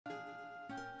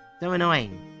So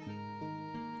annoying.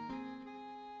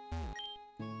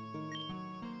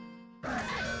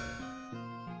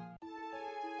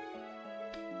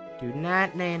 Do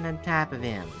not land on top of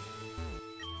him.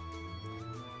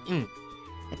 The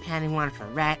pounding water fell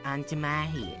right onto my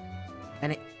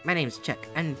head. My name's Chuck.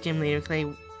 I'm the gym leader of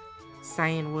Clay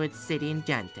Cyanwood City in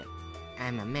Johto.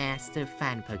 I'm a master of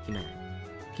finding Pokemon.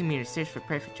 Come here to search for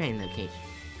perfect training location.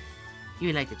 You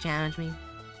would like to challenge me?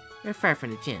 We're far from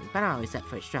the gym, but I'm always up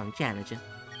for a strong challenger.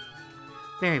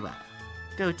 Very well.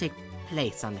 Go take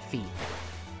place on the field.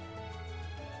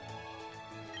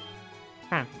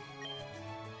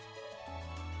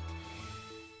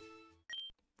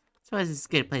 Suppose it's as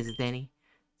good a place as any.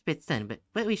 It's a bit sunny,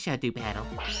 but we shall do battle.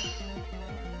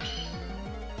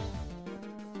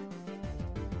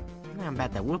 I'm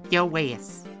about to whoop your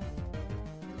ass.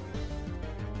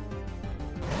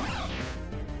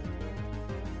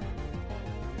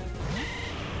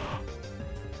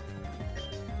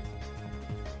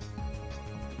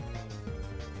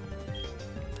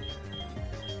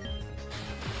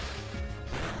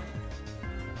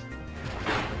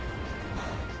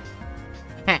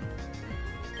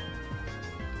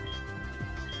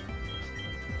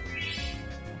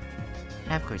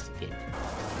 Of course it did.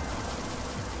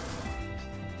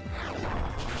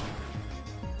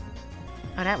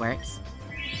 Oh, that works.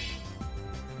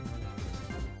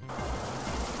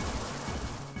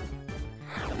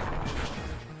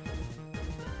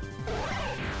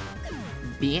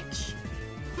 Bitch.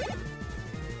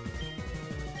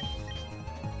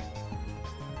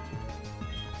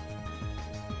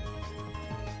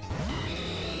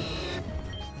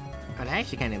 Oh, that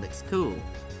actually kind of looks cool.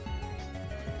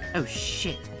 Oh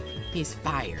shit, he's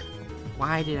fire.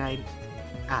 Why did I...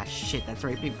 Ah shit, that's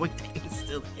right, Big Boy Tank is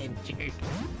still injured.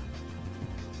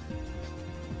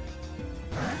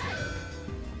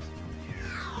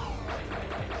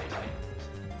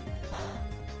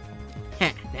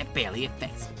 Heh, that barely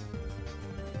affects me.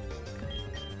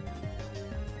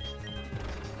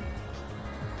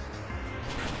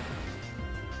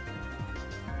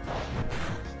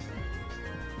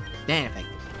 That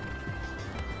affected me.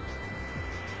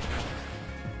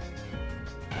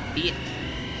 Bitch.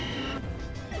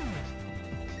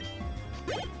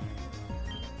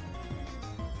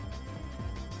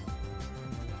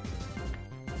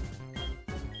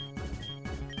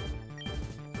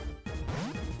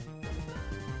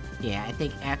 Yeah, I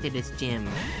think after this gym,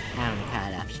 I'm gonna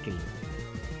cut it off stream.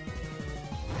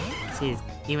 See,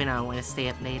 even though I want to stay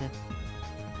up later,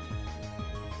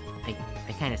 I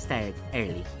kind of started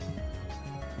early.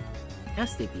 I'll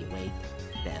still be awake,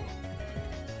 though.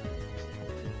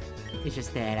 It's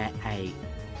just that I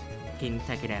can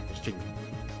tuck it after stream.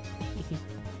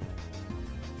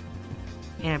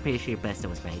 And I'm pretty sure Buster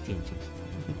was paying attention.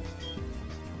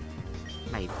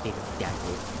 My big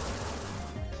doctor.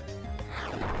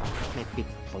 My big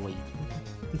boy.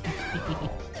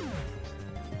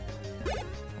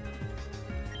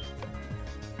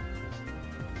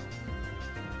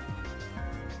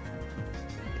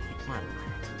 Come on,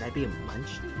 would that be a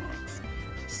Munchlax?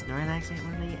 Snorlax ain't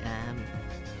really,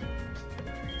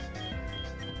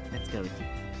 let's go with you.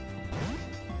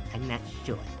 I'm not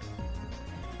sure,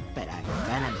 but I'm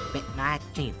gonna bet my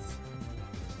chance.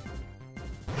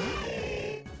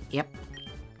 Yep.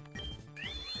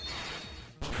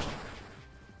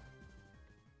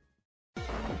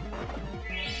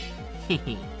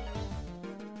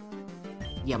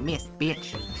 You missed,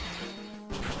 bitch.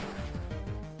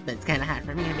 But it's kinda hard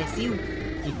for me to miss you.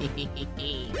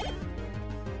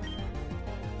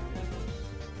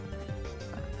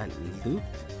 A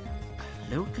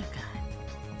Lucagon.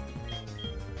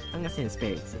 I'm gonna say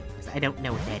Spirit Exit, because I don't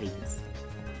know what that is.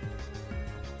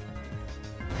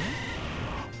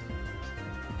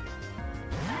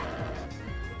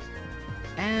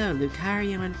 Oh,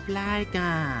 Lucario and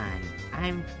Flygon.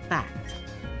 I'm fucked.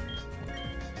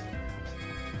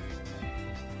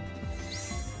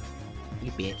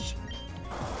 You bitch.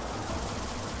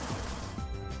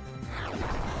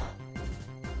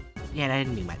 Yeah, that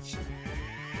didn't do much.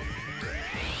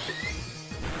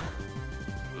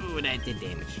 Ooh, that did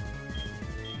damage.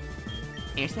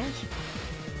 Air Slash?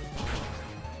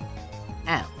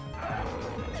 Oh.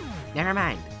 Never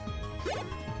mind.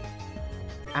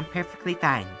 I'm perfectly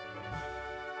fine.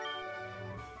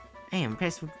 I am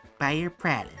impressed by your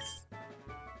prowess.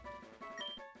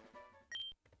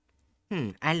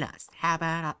 I lost. How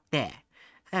about up there?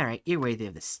 Alright, you're worthy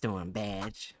of the Storm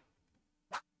Badge.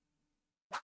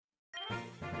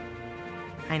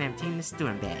 I'm Team the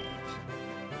Storm Badge.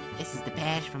 This is the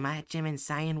badge from my gym in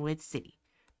Cyanwood City.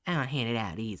 I don't hand it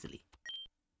out easily.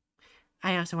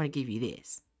 I also want to give you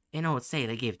this. an old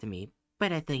sailor gave to me,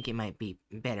 but I think it might be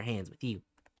in better hands with you.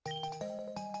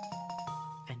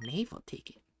 A naval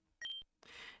ticket?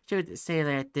 Show the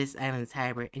sailor at this island's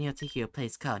harbor, and he'll take you to a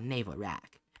place called Naval Rock.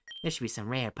 There should be some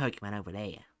rare Pokemon over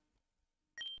there.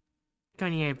 Go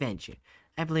on your adventure.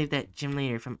 I believe that Gym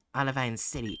Leader from Olivine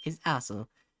City is also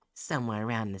somewhere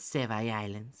around the Sevii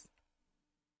Islands.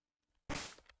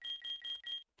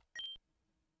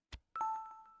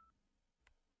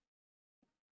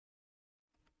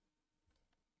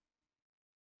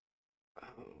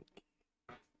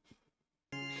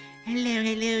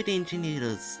 Hello, Danger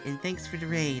Noodles, and thanks for the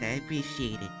raid, I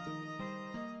appreciate it.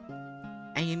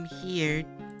 I am here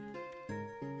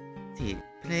to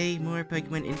play more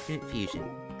Pokemon Infinite Fusion.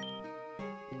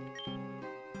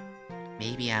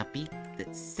 Maybe I'll beat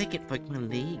the second Pokemon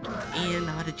League and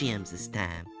all the gyms this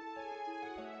time.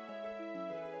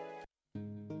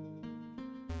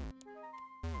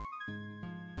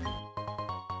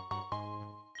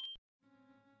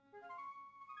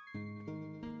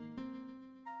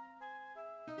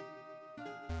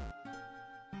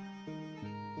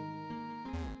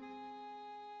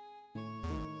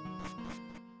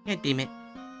 God damn it.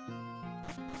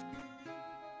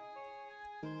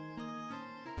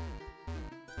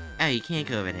 Oh, you can't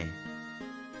go over there.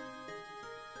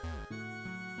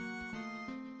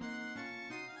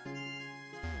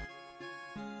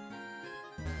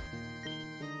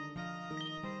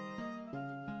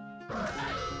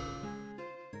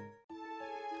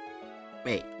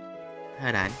 Wait,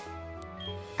 hold on.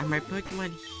 Are my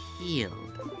Pokemon healed?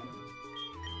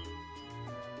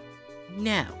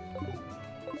 No.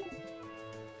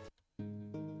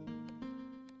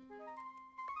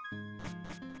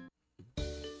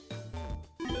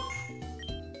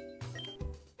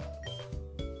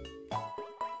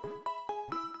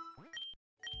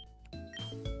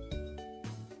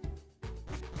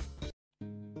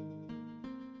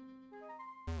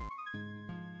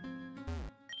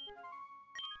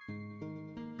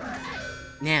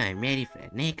 Now I'm ready for the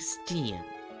next gym.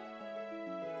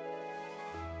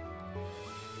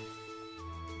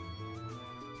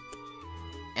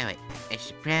 Oh wait, I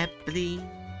should probably...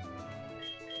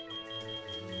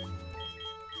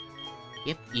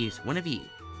 Yep, use one of you.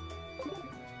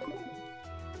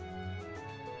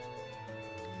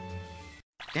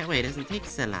 That way it doesn't take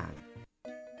so long.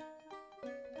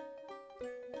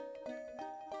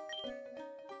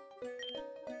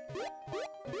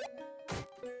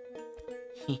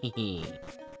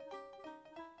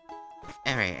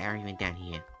 Alright, I already went down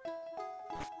here.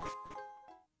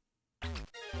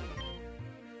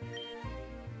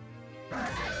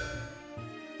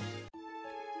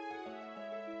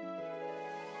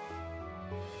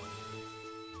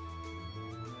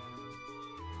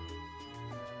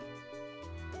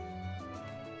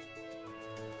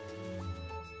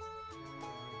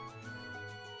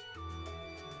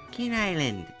 King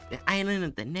Island, the island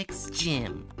of the next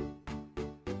gym.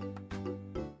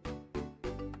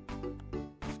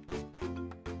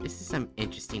 This is some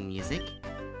interesting music.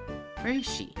 Where is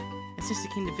she? My sister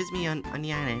came to visit me on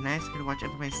the island and I asked her to watch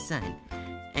over my son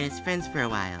and his friends for a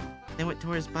while. They went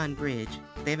towards Bond Bridge.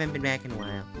 They haven't been back in a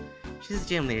while. She's a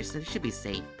gym leader, so it should be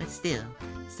safe, but still,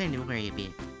 it's starting to worry a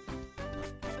bit.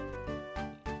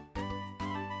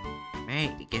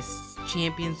 Right, I guess it's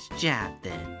champion's job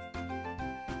then.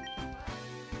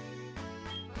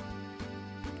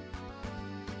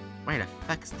 Where the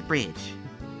fuck's the bridge?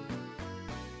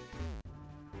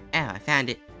 Oh, I found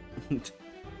it.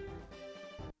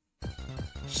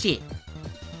 Shit.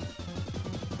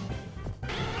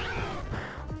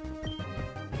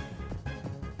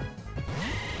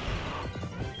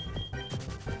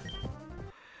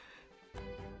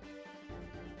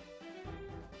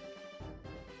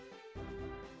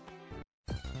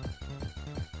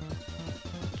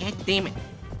 God damn it.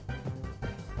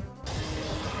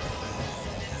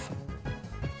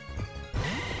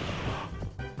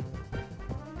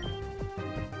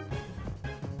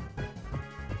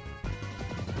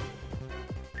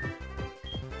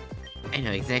 I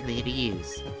know exactly who to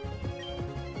use.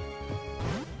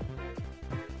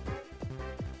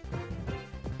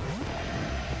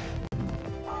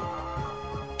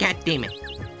 God damn it.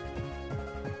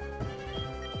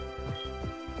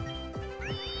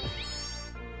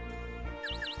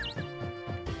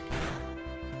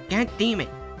 God damn it.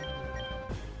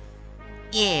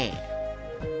 Yeah.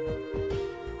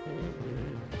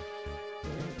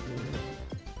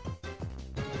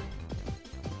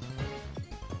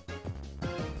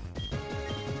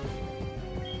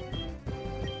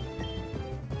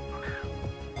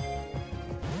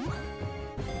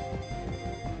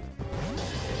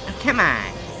 Come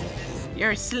on!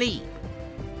 You're asleep!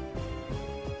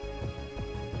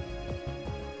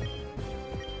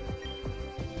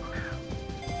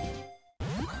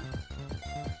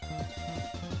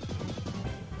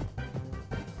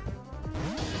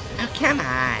 come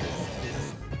on.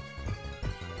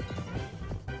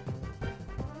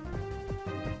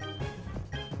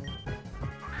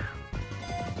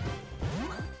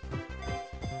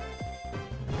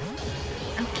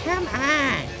 Oh, come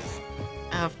on.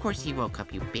 Oh, of course you woke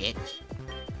up, you bitch.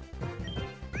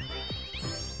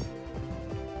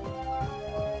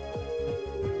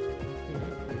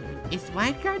 Is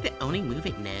Wildcard the only move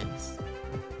it knows?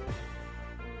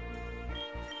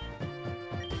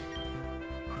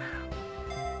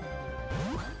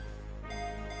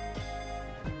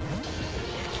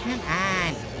 Come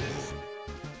on!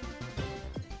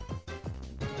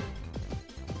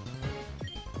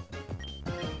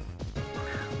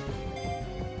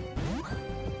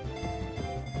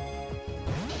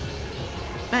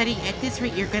 Buddy, at this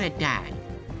rate you're gonna die.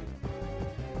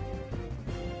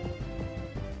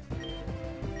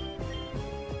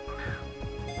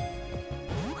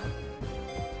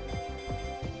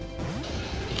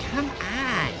 Come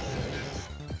on!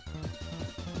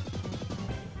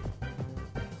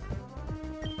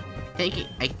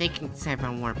 I think it's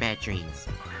several more bad dreams.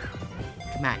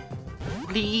 Come on.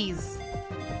 Please!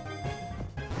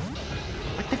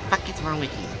 What the fuck is wrong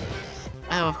with you?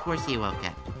 Oh, of course you woke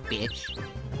up, bitch.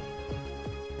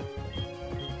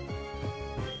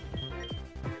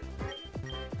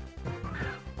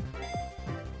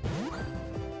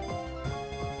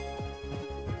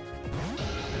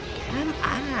 Come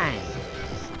on!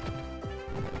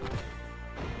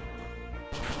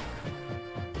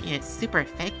 Yeah, it's super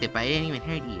effective, but it didn't even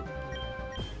hurt you.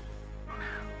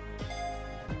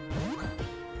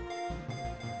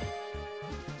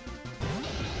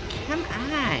 Come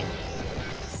on!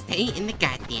 Stay in the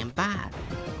goddamn bob.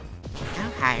 How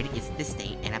hard is it to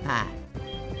stay in a bob?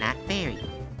 Not very.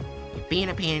 You're being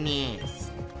a pain in the ass.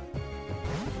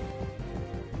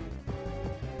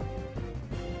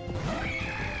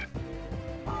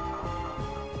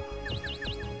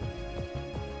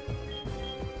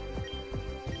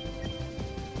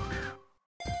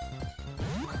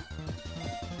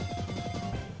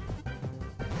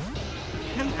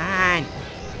 Come on!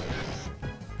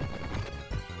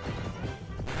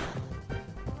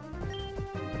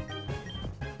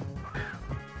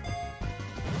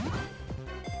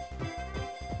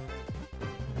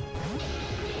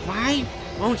 Why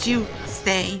won't you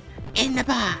stay in the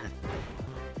bar?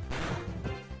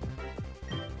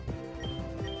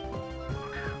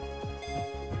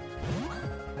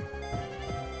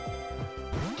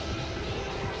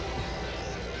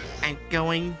 I'm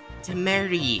going to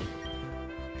murder you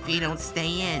if you don't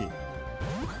stay in.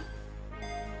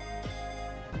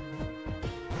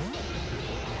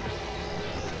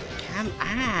 Come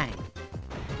on.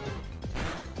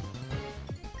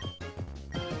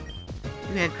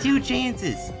 You have 2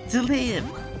 chances to live.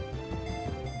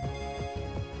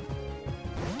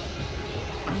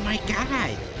 Oh my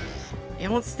god.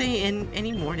 It won't stay in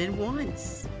any more than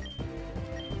once.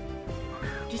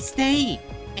 Just stay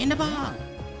in the ball.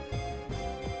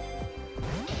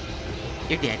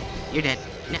 You're dead. You're dead.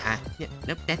 Nuh-uh.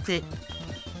 Nope, that's it.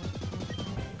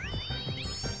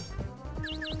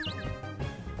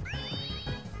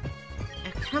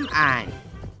 Oh, come on.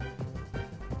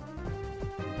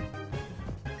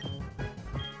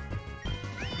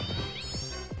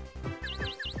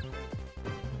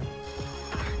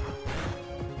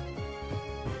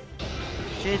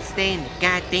 Should stay in the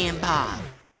goddamn ball.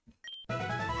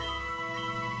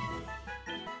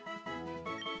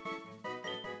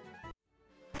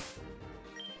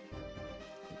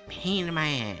 Pain in my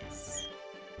ass.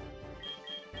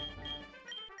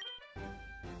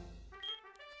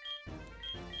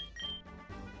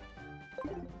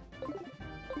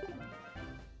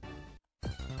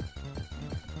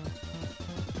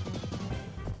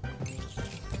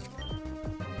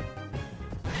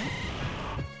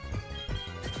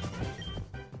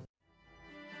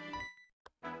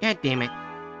 God damn it.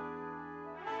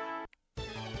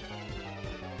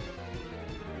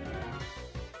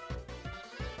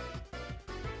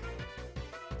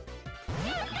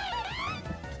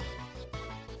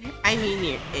 I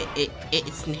mean,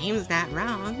 its name's not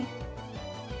wrong.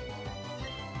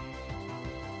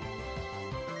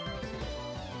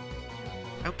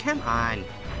 Oh, come on.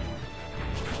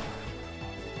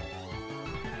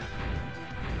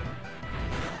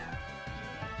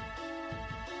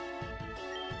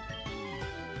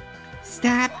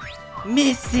 Stop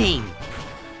missing!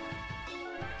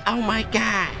 Oh my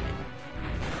god!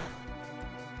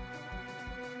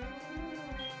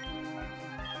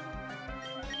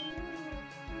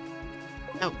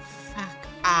 Oh, fuck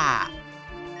off.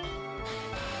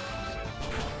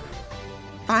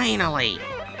 Finally!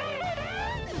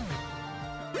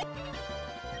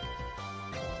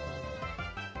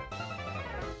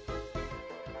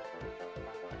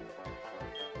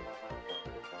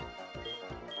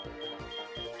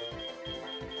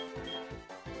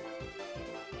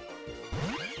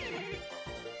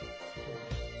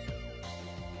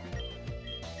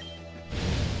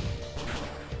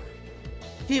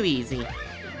 Too easy.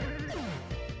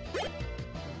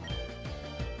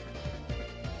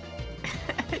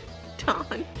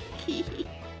 Donkey.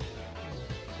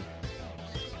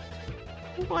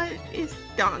 What is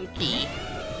donkey?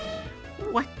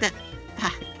 What the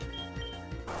fuck?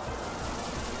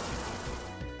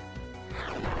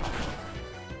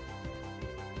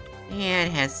 Yeah,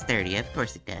 it has 30, of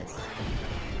course it does.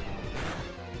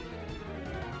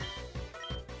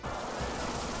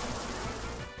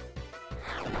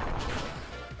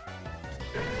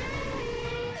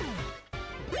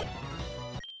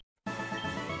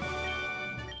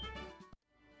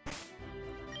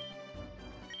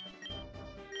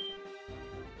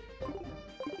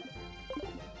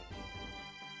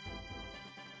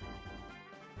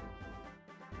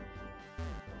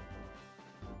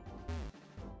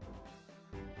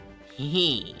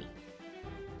 Hee.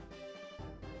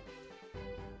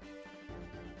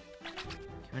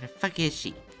 Where the fuck is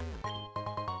she?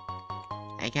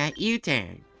 I got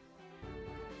U-turn.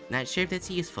 Not sure if that's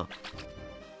useful.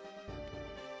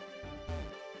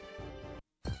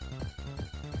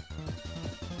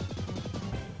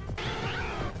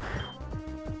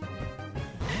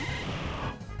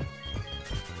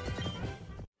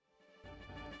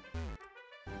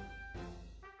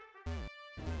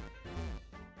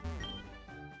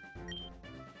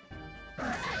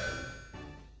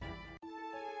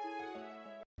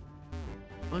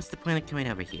 What's the point of coming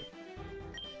over here?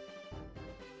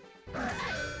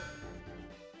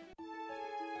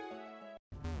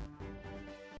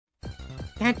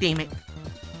 God damn it.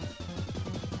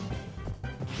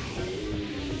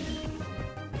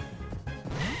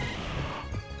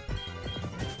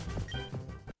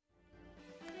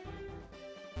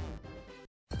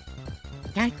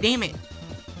 God damn it.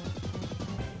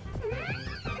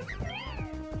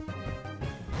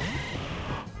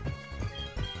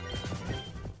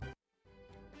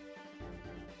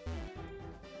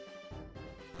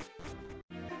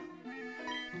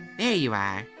 There you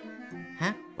are.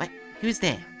 Huh? What? Who's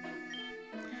there?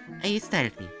 Oh, you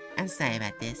startled me. I'm sorry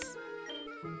about this.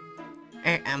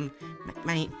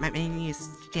 My name is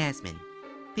Jasmine.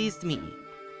 Pleased to meet you.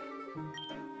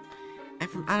 I'm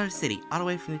from Olive City, all the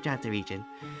way from the Johto region.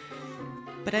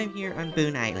 But I'm here on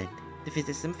Boone Island to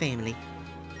visit some family.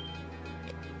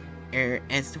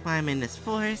 As to why I'm in this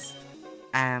forest,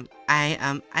 I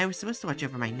was supposed to watch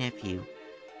over my nephew,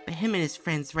 but him and his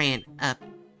friends ran up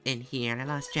in here and I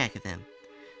lost track of them.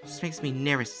 Just makes me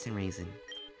nervous for some reason.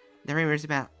 The rumors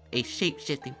about a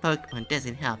shape-shifting Pokemon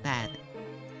doesn't help either.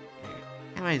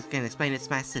 How am I gonna explain it to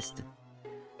my sister?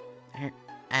 I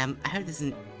hope this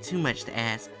isn't too much to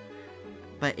ask,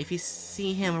 but if you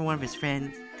see him or one of his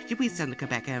friends, could you please tell them to come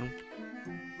back home?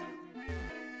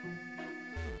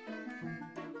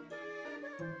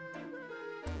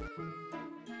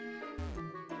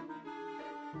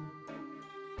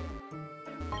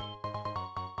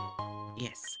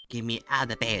 Yes, give me all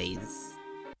the berries.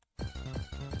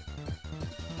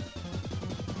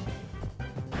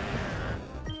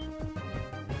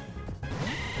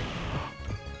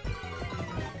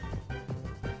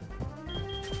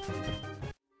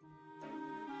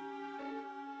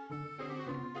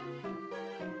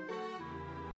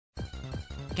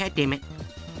 God damn it.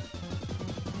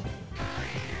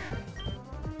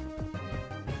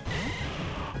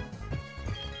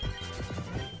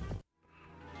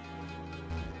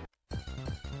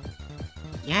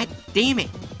 God damn it!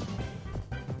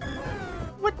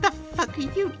 What the fuck are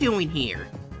you doing here?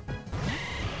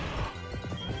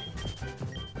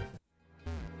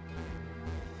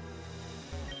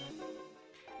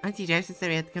 Auntie Jackson said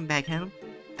we had to come back home?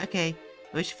 Okay,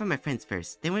 well, we should find my friends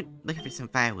first. They went looking for some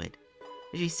firewood.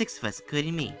 There's 6 of us,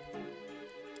 including me.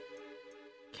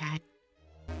 God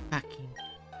fucking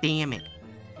damn it.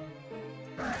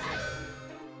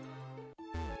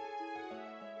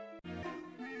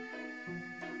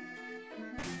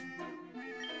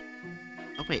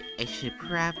 Oh wait, I should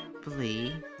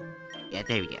probably... Yeah,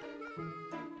 there we go.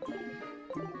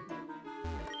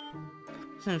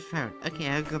 Someone's firewood. Okay,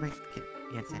 I'll go back to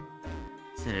the outside.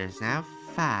 So there's now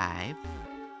 5.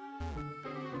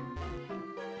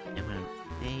 And one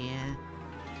there.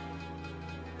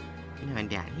 And one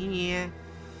down here.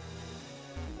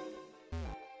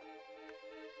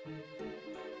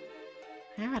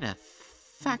 How the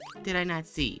fuck did I not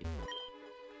see you?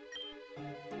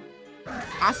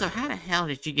 Also, how the hell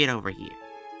did you get over here?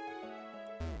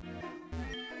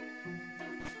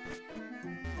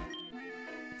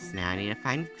 So now I need to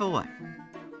find 4.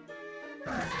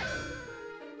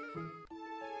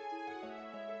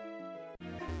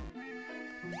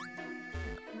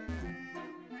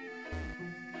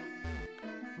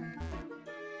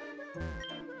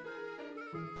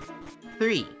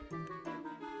 3.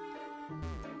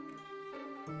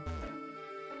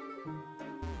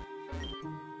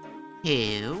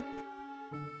 Two.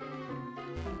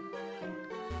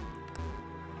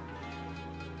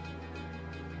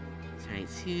 Sorry,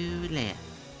 2 left.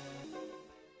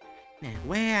 Now,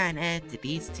 where on earth did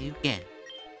these 2 go?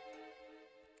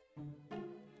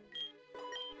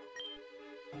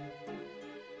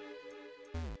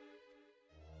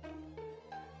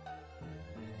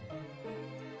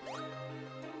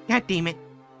 God damn it.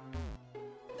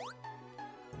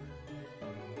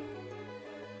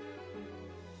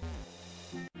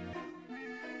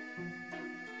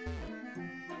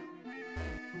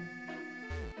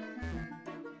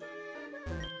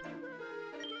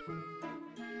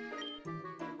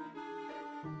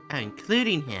 Oh,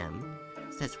 including him.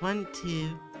 So that's 1,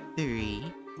 2,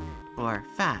 3, 4,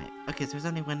 5. Okay, so there's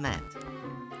only 1 left.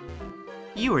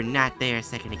 You were not there a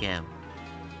second ago.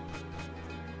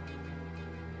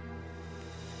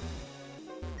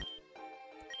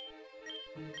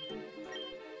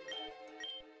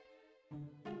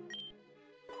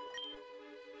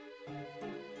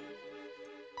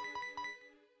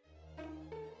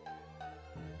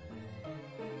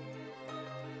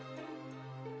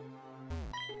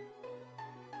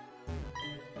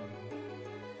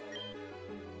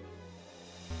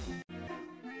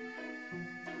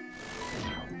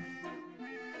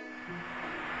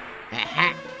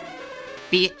 Aha!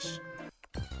 Bitch!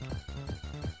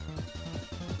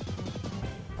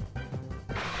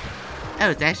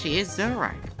 Oh, it actually is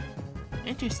Zoroark.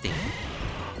 Interesting.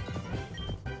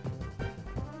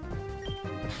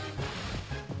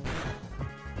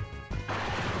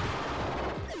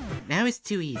 Now it's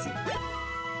too easy.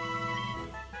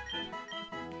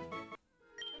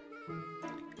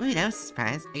 Wait, I was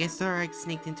surprised. I guess Zoroark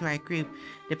sneaked into our group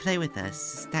to play with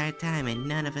us this entire time and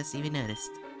none of us even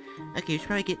noticed. Okay, we should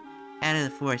probably get out of the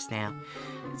forest now.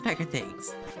 Let's pack our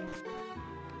things.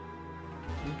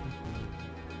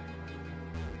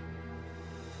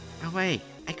 Oh wait,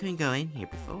 I couldn't go in here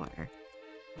before.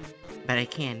 But I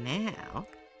can now.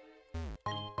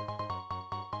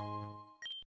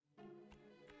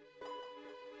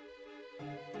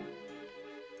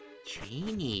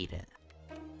 Traineator.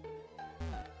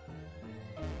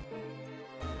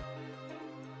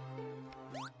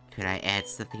 Could I add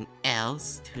something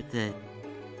else to the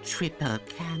triple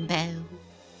combo?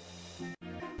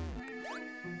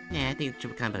 Yeah, I think the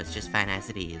triple combo is just fine as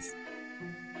it is.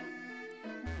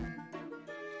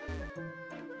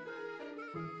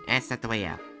 That's not the way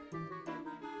out.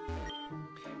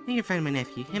 I need to find my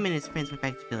nephew. Him and his friends went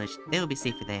back to the village. They will be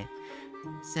safer there.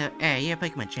 So, you're a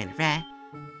Pokemon trainer, right?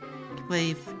 I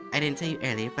believe I didn't tell you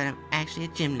earlier, but I'm actually a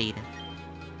gym leader.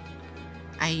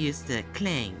 I used to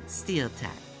Kling Steel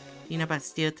type. You know about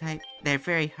Steel type? They're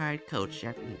very hard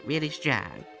culture and really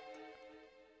strong.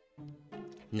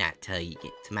 Not till you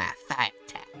get to my Fire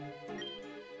type.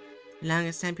 The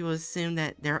longest time people assume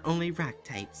that they're only Rock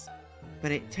types,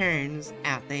 but it turns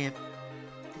out they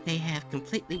have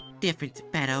completely different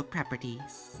battle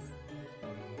properties.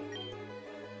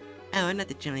 Oh, I'm not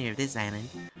the gym leader of this island.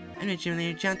 I'm the gym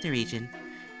leader of Johto region.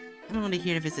 I'm only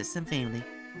here to visit some family.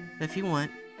 But if you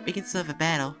want, we can still have a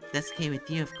battle, if that's okay with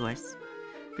you, of course.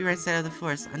 Be right side of the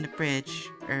forest on the bridge,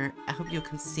 or I hope you'll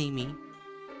come see me.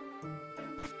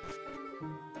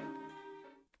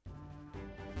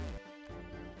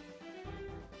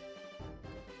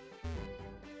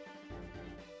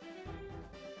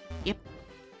 Yep.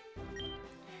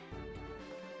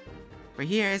 We're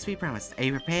here as we promised. Are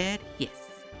you prepared? Yes.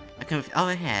 I'll come with all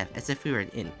I have, as if we were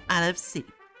in Olive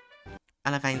City.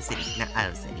 Olivine City, not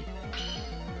Olive City.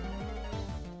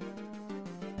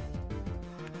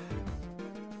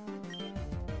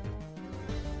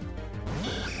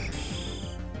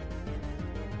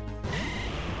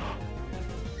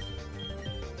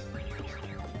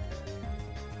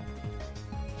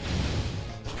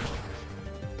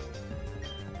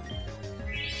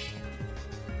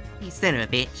 You son of a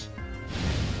bitch.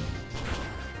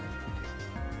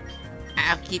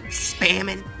 I'll keep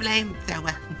spamming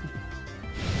flamethrower.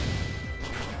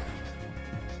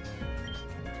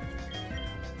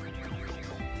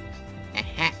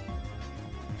 Aha.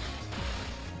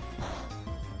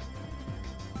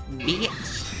 Bitch.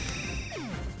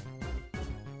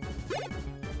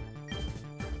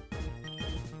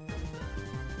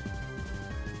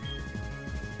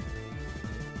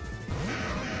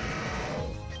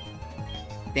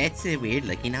 That's a weird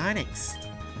looking Onyx.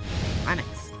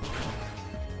 Onyx.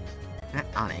 Not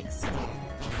Onyx.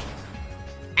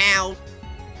 Ow!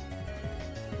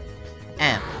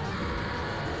 Oh.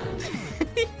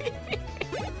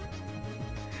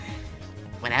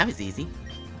 Well, that was easy.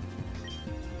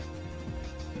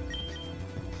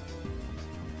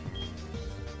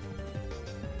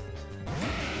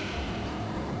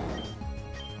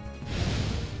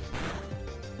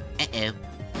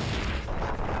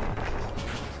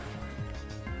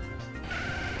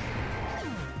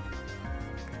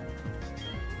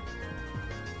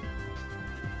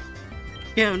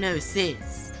 Go no,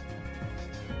 sis.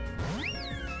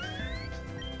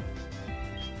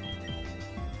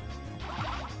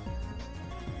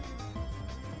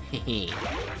 Hehe.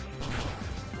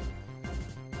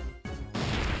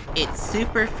 It's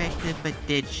super effective, but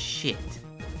did shit.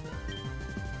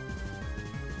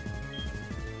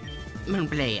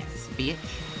 Moonblast, bitch.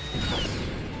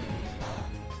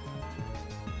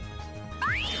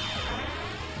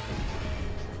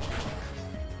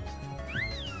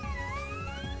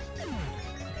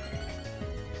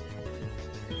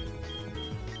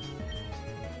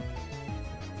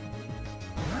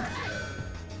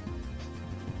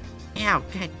 Ow,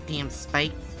 goddamn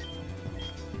spikes.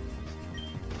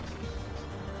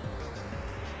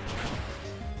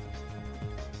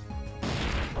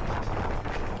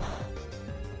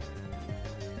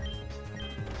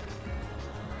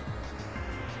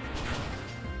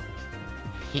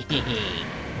 Hehehe.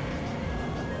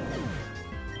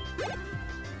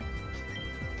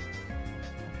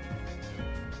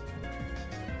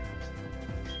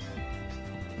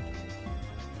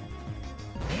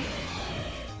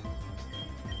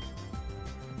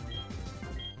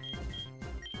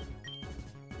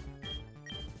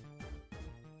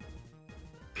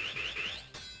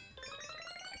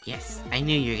 Yes, I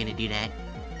knew you were gonna do that.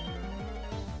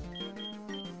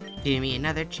 Give me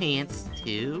another chance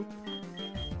to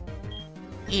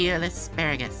heal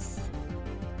asparagus.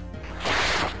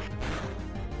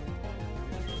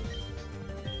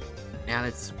 Now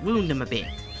let's wound him a bit.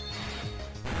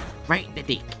 Right in the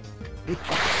dick.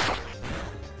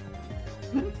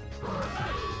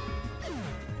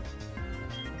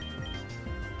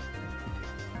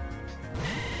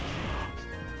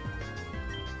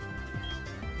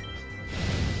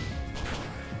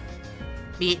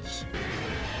 Bitch.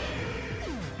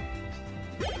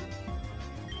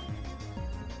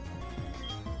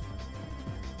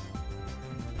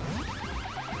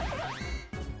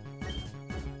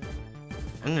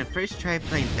 I'm gonna first try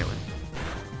flamethrower.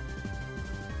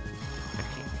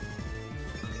 Okay.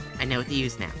 I know what to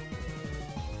use now.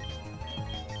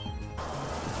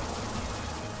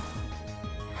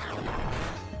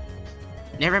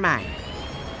 Never mind.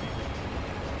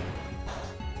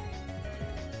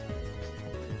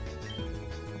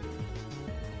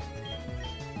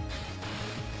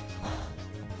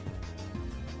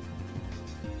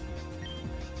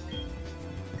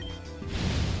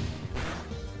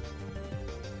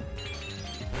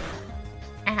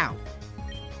 Ow.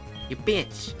 You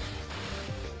bitch.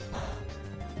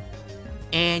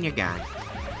 And you're gone.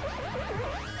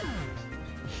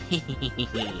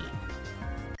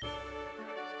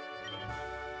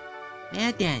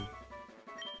 Well done.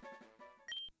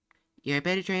 You're a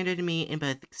better trainer than me in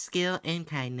both skill and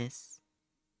kindness.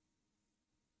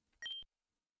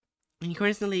 In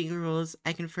accordance to the league rules,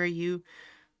 I confer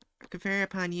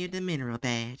upon you the mineral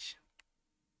badge.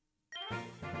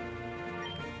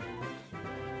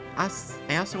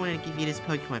 I also wanted to give you this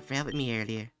Pokemon for helping me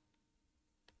earlier.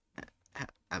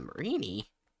 A Mareanie?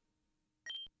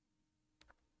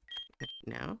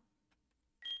 No?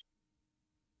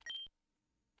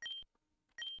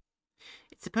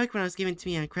 It's a Pokemon that was given to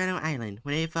me on Chrono Island.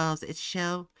 When it evolves, its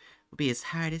shell will be as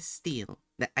hard as steel.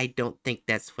 I don't think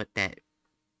that's what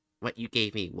you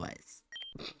gave me was.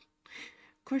 Of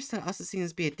course, it also seems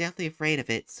to be deathly afraid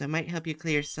of it, so it might help you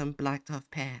clear some blocked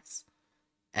off paths.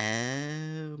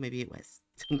 Oh, maybe it was.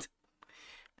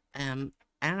 I don't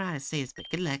know how to say this, but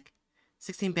good luck.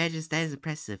 16 badges, that is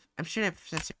impressive. I'm sure that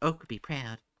Professor Oak would be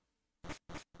proud.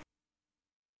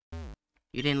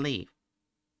 You didn't leave.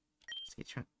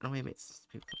 Oh, wait a minute.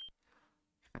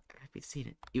 I've been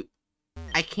seeing it.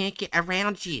 I can't get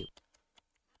around you.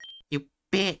 You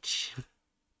bitch.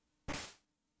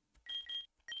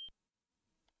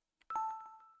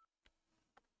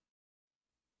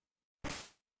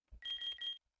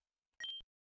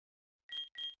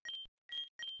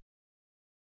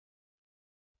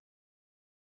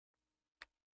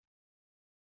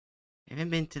 I haven't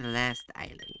been to the last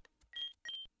island.